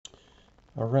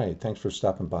All right, thanks for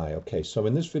stopping by. Okay, so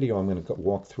in this video, I'm going to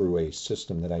walk through a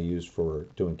system that I use for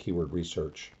doing keyword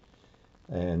research.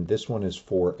 And this one is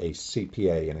for a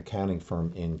CPA, an accounting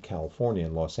firm in California,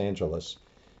 in Los Angeles,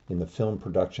 in the film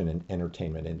production and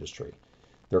entertainment industry.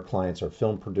 Their clients are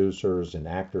film producers and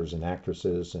actors and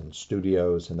actresses and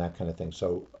studios and that kind of thing.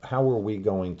 So how are we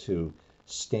going to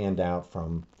stand out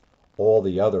from all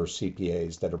the other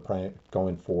CPAs that are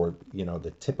going for,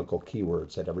 the typical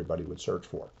keywords that everybody would search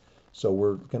for? So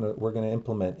we're gonna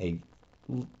implement a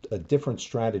different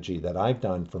strategy that I've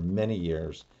done for many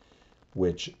years,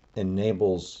 which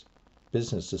enables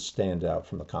business to stand out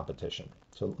from the competition.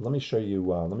 So let me show you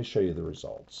the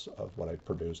results of what I've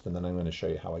produced, and then I'm going to show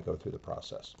you how I go through the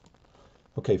process.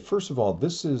 Okay, first of all,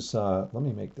 this is let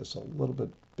me make this a little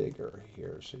bit bigger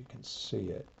here so you can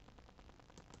see it.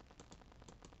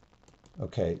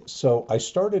 Okay, so I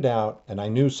started out and I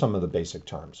knew some of the basic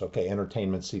terms. Okay,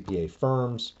 entertainment CPA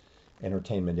firms,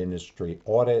 entertainment industry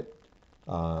audit,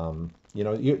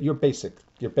 your basic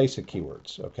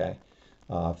keywords. Okay,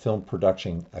 film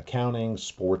production accounting,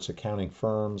 sports accounting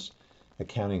firms,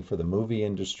 accounting for the movie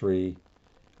industry,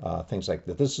 things like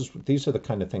that. These are the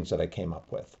kind of things that I came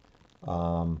up with.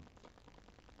 Um,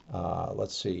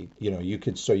 let's see, you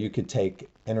could take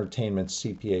entertainment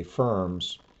CPA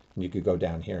firms, and you could go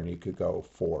down here and you could go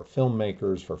for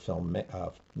filmmakers, for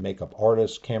makeup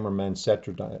artists, cameramen, set,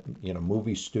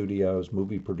 movie studios,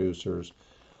 movie producers,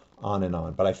 on and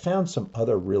on. But I found some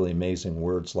other really amazing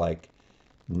words like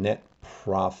net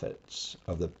profits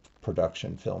of the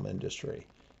production film industry,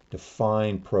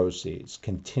 defined proceeds,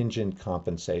 contingent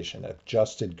compensation,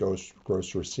 adjusted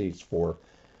gross receipts for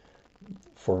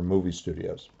movie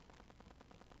studios.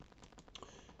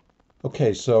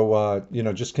 Okay, so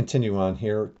just continue on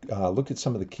here. Look at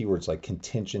some of the keywords like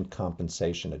contingent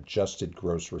compensation, adjusted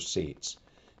gross receipts,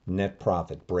 net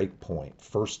profit, breakpoint,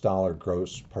 first dollar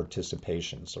gross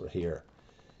participations are here,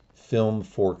 film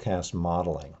forecast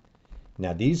modeling.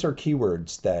 Now, these are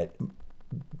keywords that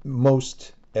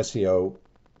most SEO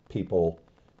people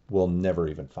will never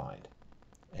even find.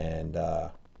 And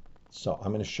so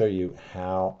I'm going to show you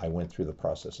how I went through the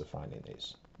process of finding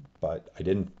these. But I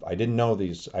didn't know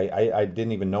these. I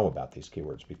didn't even know about these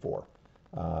keywords before.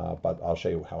 But I'll show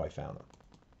you how I found them.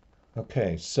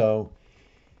 Okay, so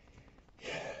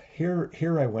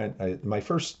here I went. My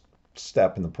first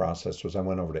step in the process was I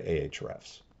went over to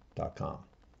ahrefs.com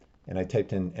and I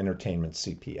typed in entertainment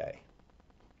CPA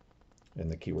in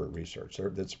the keyword research.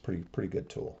 That's a pretty good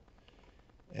tool.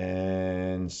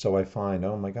 And so I find,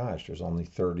 oh my gosh, there's only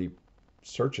 30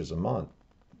 searches a month.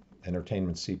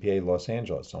 Entertainment CPA Los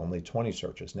Angeles, only 20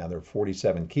 searches. Now there are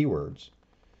 47 keywords,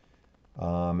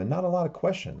 and not a lot of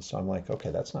questions. So I'm like,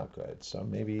 okay, that's not good. So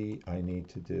maybe I need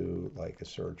to do like a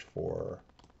search for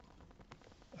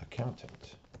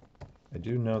accountant. I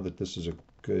do know that this is a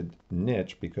good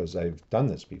niche because I've done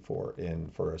this before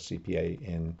for a CPA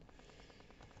in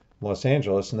Los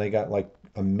Angeles, and they got like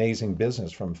amazing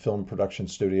business from film production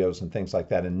studios and things like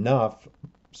that, enough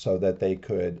so that they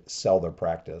could sell their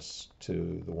practice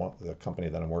to the company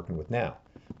that I'm working with now.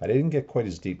 But I didn't get quite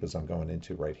as deep as I'm going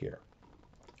into right here.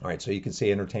 All right, so you can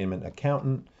see entertainment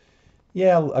accountant.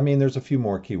 Yeah, I mean, there's a few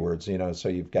more keywords, so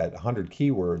you've got 100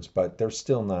 keywords, but they're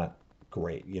still not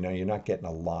great. You're not getting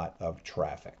a lot of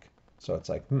traffic. So it's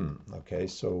like, okay,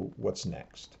 so what's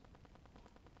next?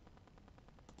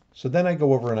 So then I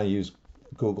go over and I use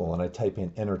Google and I type in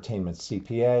entertainment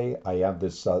CPA. I have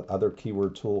this other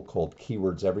keyword tool called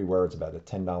Keywords Everywhere. It's about a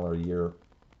 $10 a year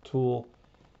tool.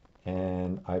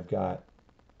 And it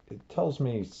gives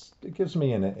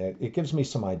me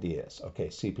some ideas. Okay,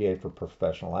 CPA for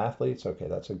professional athletes. Okay,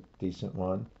 that's a decent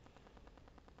one.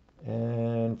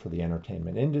 And for the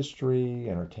entertainment industry,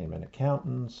 entertainment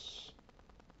accountants.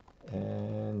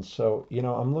 And so,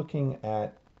 I'm looking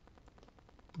at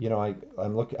I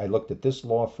looked at this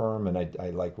law firm and I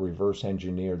like reverse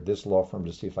engineered this law firm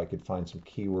to see if I could find some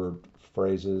keyword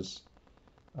phrases.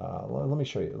 Let me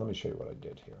show you what I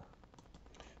did here.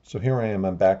 So here I am.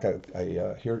 I'm back.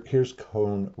 Here's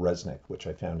Cohn Resnick, which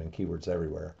I found in Keywords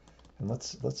Everywhere, and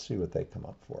let's see what they come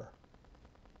up for.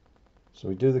 So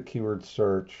we do the keyword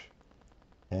search,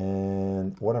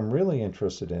 and what I'm really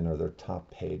interested in are their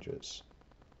top pages.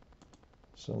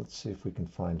 So let's see if we can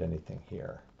find anything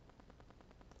here.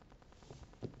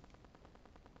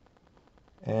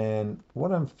 And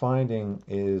what I'm finding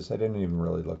is, I didn't even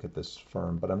really look at this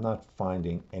firm, but I'm not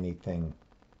finding anything,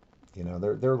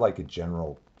 they're like a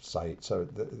general site, so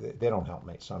they don't help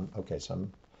me. So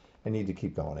I need to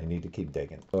keep going. I need to keep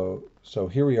digging. So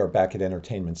here we are back at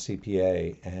Entertainment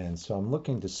CPA, and so I'm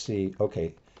looking to see,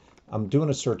 okay, I'm doing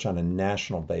a search on a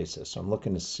national basis. So I'm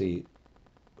looking to see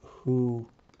who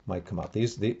might come up.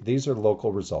 These are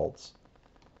local results.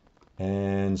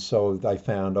 And so I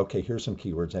found, okay, here's some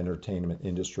keywords: entertainment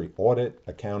industry, audit,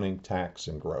 accounting, tax,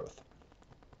 and growth.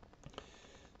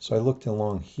 So I looked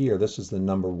along here. This is the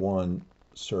 #1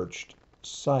 searched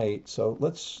site. So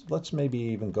let's maybe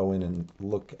even go in and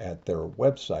look at their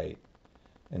website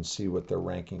and see what they're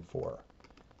ranking for.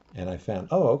 And I found,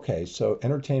 oh, okay, so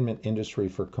entertainment industry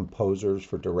for composers,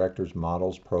 for directors,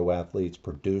 models, pro athletes,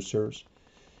 producers.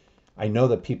 I know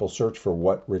that people search for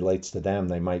what relates to them.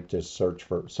 They might just search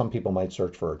for, some people might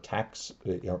search for a tax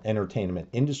or entertainment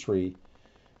industry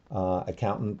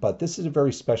accountant, but this is a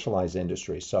very specialized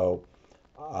industry. So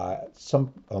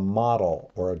a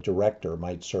model or a director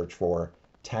might search for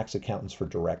tax accountants for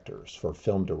directors, for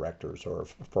film directors, or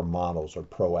for models, or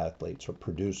pro athletes, or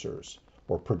producers,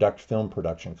 or film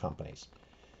production companies.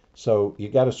 So you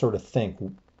got to sort of think,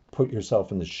 put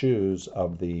yourself in the shoes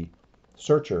of the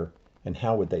searcher, and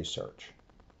how would they search?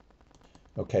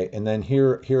 Okay, and then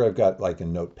here I've got like a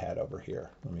notepad over here.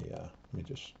 Let me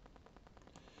just,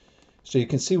 so you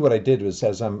can see what I did was,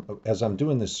 as I'm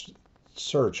doing this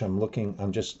search,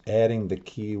 I'm just adding the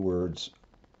keywords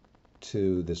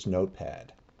to this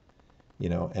notepad,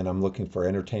 and I'm looking for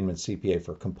entertainment CPA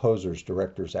for composers,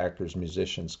 directors, actors,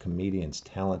 musicians, comedians,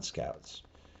 talent scouts.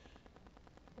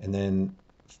 And then,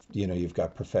 you've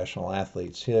got professional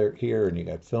athletes here, and you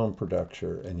got film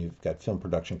production, and you've got film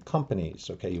production companies.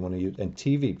 Okay, you want to use, and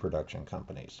TV production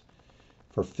companies,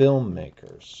 for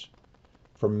filmmakers,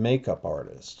 for makeup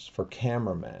artists, for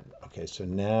cameramen. Okay, so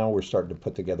now we're starting to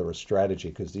put together a strategy,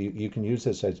 because you can use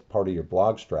this as part of your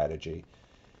blog strategy,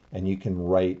 and you can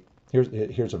write,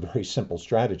 here's a very simple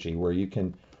strategy where you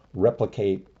can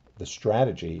replicate the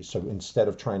strategy. So instead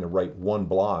of trying to write one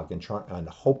blog and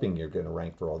hoping you're going to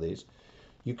rank for all these,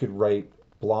 you could write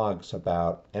blogs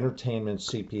about entertainment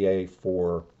CPA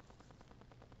for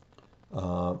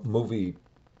movie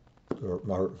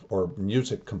or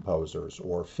music composers,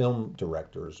 or film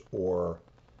directors, or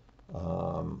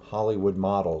Hollywood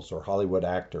models, or Hollywood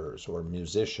actors, or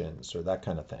musicians, or that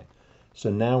kind of thing. So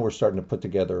now we're starting to put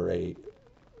together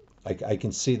I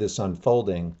can see this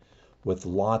unfolding with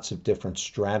lots of different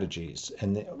strategies.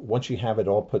 And once you have it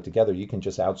all put together, you can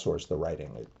just outsource the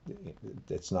writing.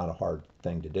 It's not a hard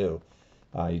thing to do.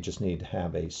 You just need to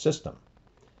have a system.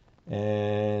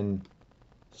 And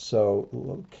so,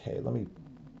 okay,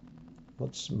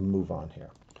 let's move on here.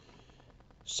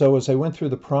 So as I went through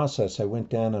the process, I went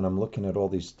down and I'm looking at all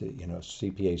these,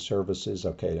 CPA services.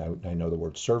 Okay, I know the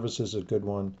word services is a good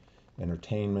one.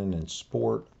 Entertainment and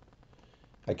sport.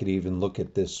 I could even look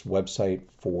at this website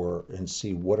and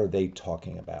see what are they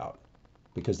talking about,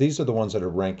 because these are the ones that are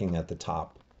ranking at the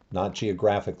top, not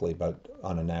geographically, but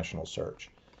on a national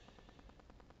search.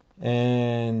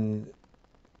 And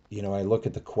I look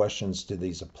at the questions. Do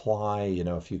these apply?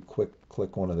 If you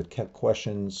click one of the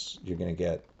questions, you're going to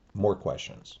get more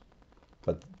questions,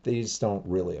 but these don't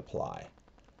really apply.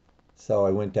 So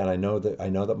I went down. I know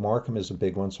that Markham is a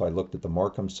big one, so I looked at the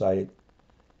Markham site.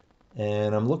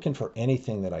 And I'm looking for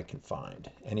anything that I can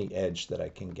find, any edge that I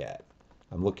can get.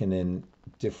 I'm looking in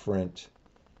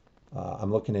I'm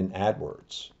looking in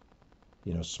AdWords,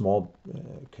 small,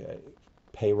 okay,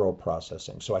 payroll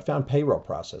processing. So I found payroll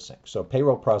processing. So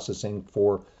payroll processing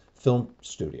for film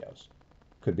studios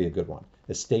could be a good one.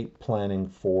 Estate planning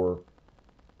for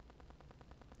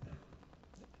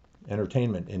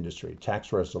entertainment industry,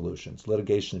 tax resolutions,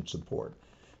 litigation support.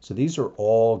 So these are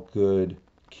all good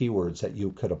keywords that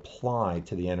you could apply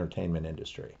to the entertainment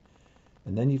industry.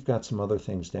 And then you've got some other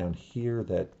things down here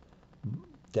that,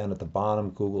 down at the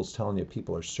bottom, Google's telling you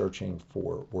people are searching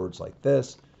for words like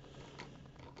this.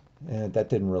 And that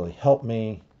didn't really help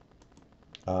me.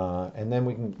 And then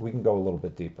we can go a little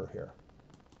bit deeper here.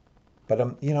 But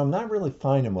I'm not really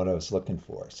finding what I was looking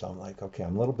for. So I'm like, okay,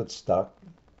 I'm a little bit stuck.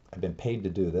 I've been paid to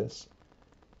do this.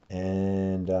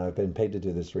 And I've been paid to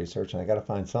do this research, and I got to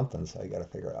find something. So I got to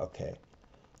figure out, okay,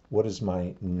 what is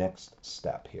my next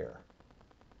step here?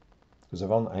 Because I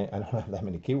don't have that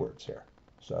many keywords here.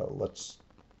 So let's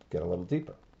get a little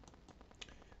deeper.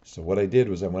 So what I did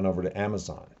was I went over to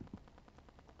Amazon,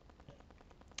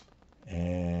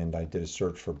 and I did a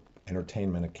search for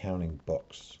entertainment accounting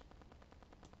books.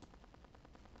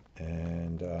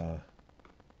 And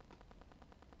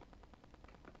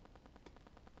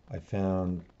I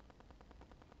found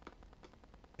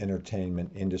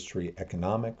entertainment industry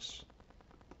economics.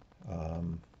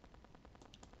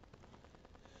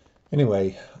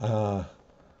 Anyway, I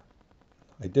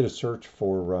did a search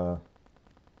for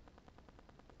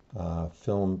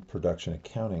film production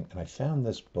accounting, and I found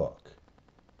this book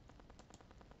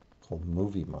called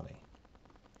Movie Money.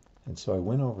 And so I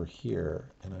went over here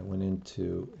and I went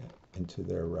into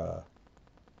their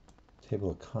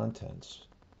table of contents,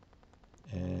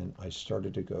 and I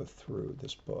started to go through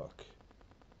this book,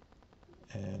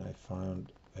 and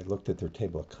I looked at their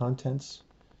table of contents,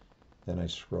 then I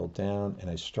scrolled down and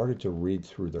I started to read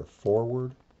through their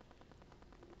foreword,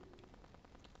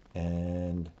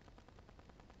 and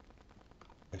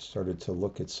I started to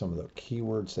look at some of the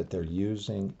keywords that they're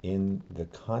using in the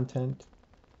content.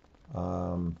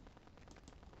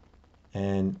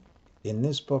 And in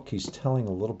this book, he's telling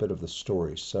a little bit of the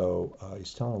story. So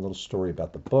he's telling a little story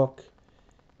about the book,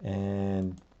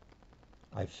 and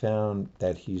I found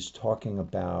that he's talking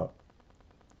about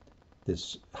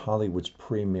this Hollywood's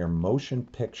premier motion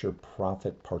picture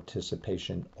profit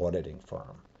participation auditing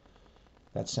firm.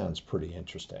 That sounds pretty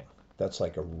interesting. That's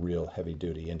like a real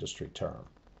heavy-duty industry term.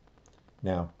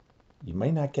 Now, you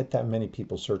may not get that many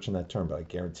people searching that term, but I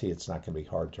guarantee it's not going to be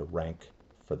hard to rank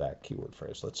for that keyword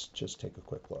phrase. Let's just take a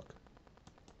quick look.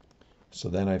 So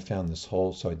then I found this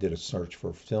whole, so I did a search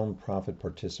for film profit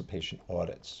participation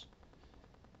audits,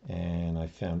 and I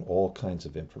found all kinds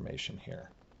of information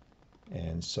here.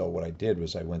 And so what I did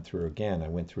was I went through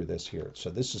this here. So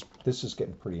this is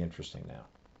getting pretty interesting now.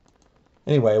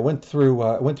 Anyway, I went through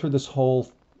this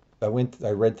whole, I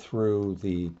read through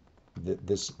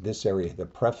this area, the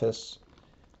preface.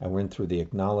 I went through the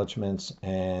acknowledgments,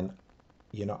 and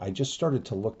I just started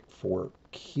to look for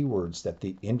keywords that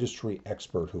the industry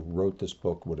expert who wrote this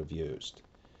book would have used.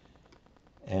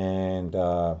 And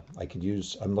I'm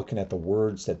looking at the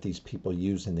words that these people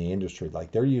use in the industry,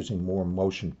 like they're using more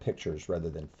motion pictures rather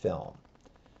than film.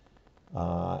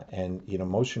 And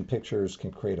motion pictures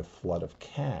can create a flood of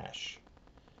cash.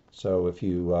 So if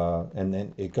you, and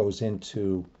then it goes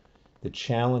into the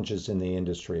challenges in the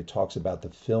industry. It talks about the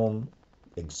film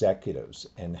executives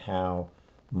and how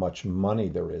much money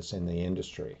there is in the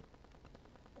industry.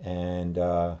 And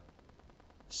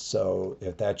so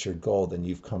if that's your goal, then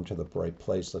you've come to the right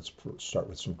place. Let's start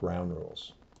with some ground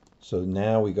rules. So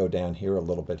now we go down here a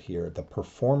little bit here. The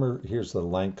performer, here's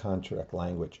the contract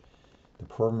language. The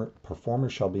performer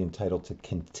shall be entitled to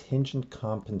contingent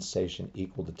compensation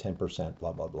equal to 10%,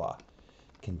 blah, blah, blah.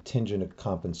 Contingent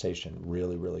compensation,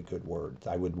 really, really good word.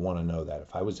 I would want to know that.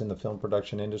 If I was in the film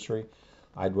production industry,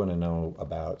 I'd want to know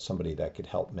about somebody that could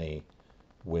help me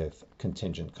with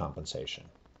contingent compensation.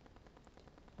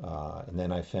 And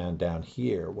then I found down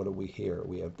here, what do we hear?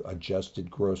 We have adjusted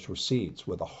gross receipts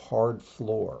with a hard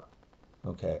floor.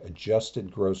 Okay,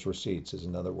 adjusted gross receipts is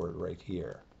another word right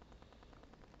here.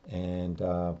 And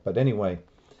but anyway,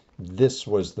 this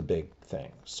was the big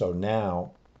thing. So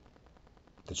now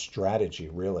the strategy,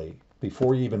 really,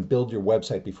 before you even build your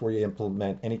website, before you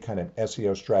implement any kind of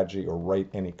SEO strategy or write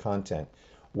any content,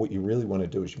 what you really want to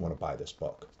do is you want to buy this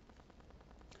book.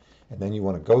 And then you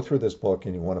want to go through this book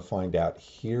and you want to find out,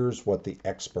 here's what the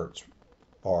experts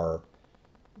are,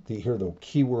 here are the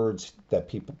keywords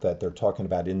that they're talking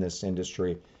about in this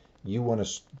industry. You want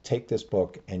to take this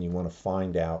book and you want to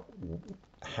find out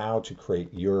how to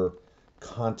create your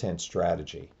content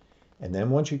strategy. And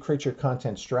then once you create your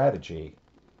content strategy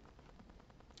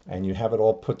and you have it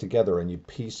all put together and you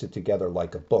piece it together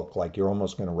like a book, like you're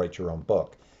almost going to write your own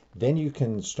book, then you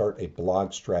can start a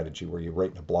blog strategy where you're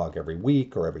writing a blog every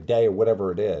week or every day or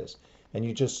whatever it is. And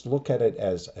you just look at it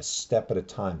as a step at a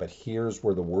time. But here's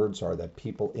where the words are that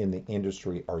people in the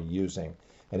industry are using.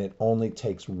 And it only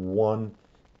takes one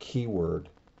keyword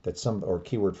or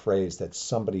keyword phrase that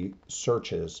somebody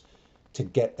searches to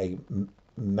get a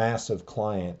massive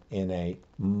client in a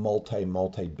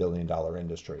multi-billion-dollar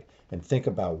industry. And think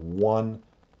about one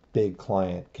big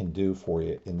client can do for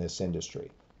you in this industry.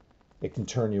 It can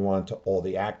turn you on to all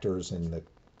the actors and the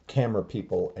camera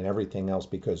people and everything else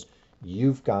because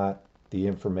you've got the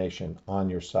information on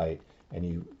your site and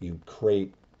you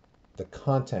create the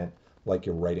content like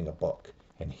you're writing a book.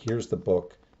 And here's the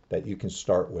book that you can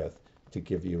start with to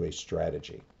give you a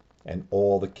strategy and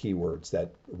all the keywords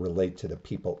that relate to the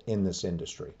people in this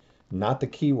industry. Not the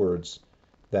keywords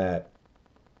that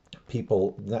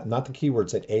people, not the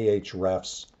keywords that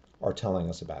Ahrefs are telling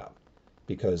us about,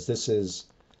 because this is,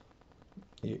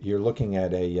 you're looking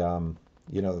at a, I'm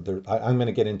going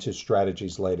to get into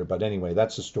strategies later, but anyway,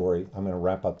 that's the story. I'm going to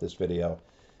wrap up this video,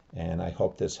 and I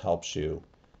hope this helps you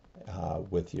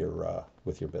with your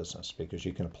business, because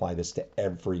you can apply this to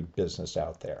every business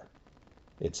out there.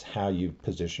 It's how you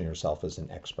position yourself as an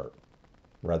expert,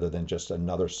 rather than just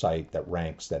another site that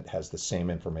ranks that has the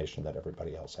same information that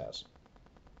everybody else has.